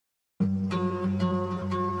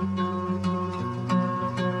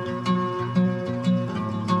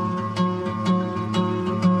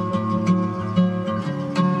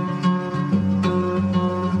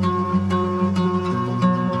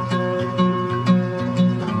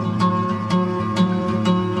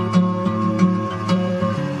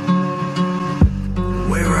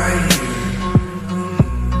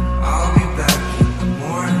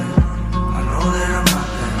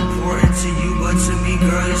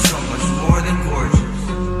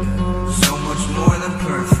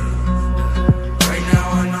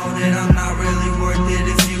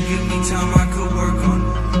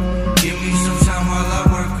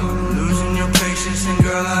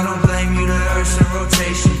reverse and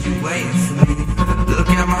rotation, you waiting for me. Look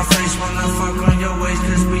at my face when I fuck on your waist,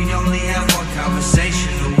 cause we only have one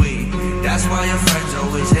conversation a week. That's why your friends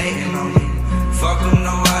always hating on me. Fuck them,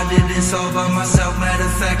 no, I did this all by myself. Matter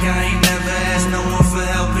of fact, I ain't never asked no one for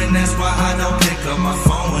help, and that's why I don't pick up my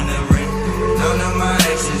phone when it ring. None of my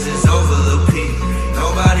exes is over Lil Peep.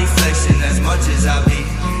 Nobody flexing as much as I be.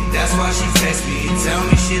 That's why she text me and tell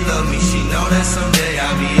me she love me. She know that someday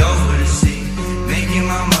I'll be over the sea, making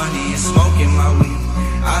my money and smoking my weed.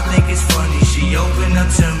 I think it's funny, she opened up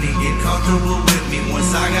to me, get comfortable with me.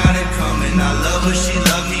 Once I got it coming, I love her, she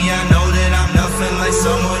love me. I know that I'm nothing like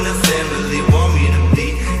someone the family want me to be.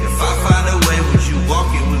 If I find a way, would you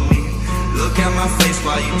walk it with me? Look at my face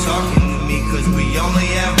while you talking to me, cause we only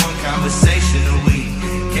have one conversation a week.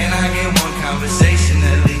 Can I get one conversation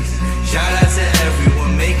at least? Shout out to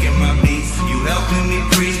everyone making my beats. You helping me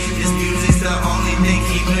preach, this music's the only thing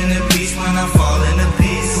keeping the peace when I fall into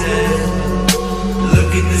pieces.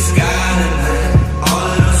 Look at the sky tonight,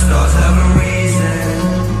 all of those stars have a reason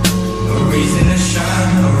to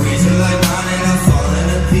shine, a reason like mine, and I'm falling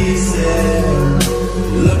to pieces.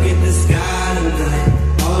 Look at the sky tonight,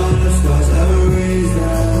 all of those stars have a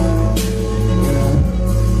reason,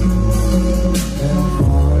 and I'm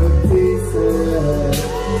falling to pieces.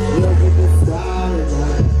 Look at the sky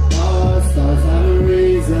tonight, all of those stars have a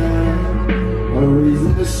reason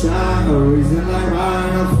to shine, a reason like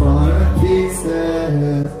mine, I'm falling to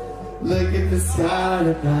pieces. Look at the sky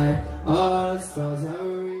tonight, all the stars have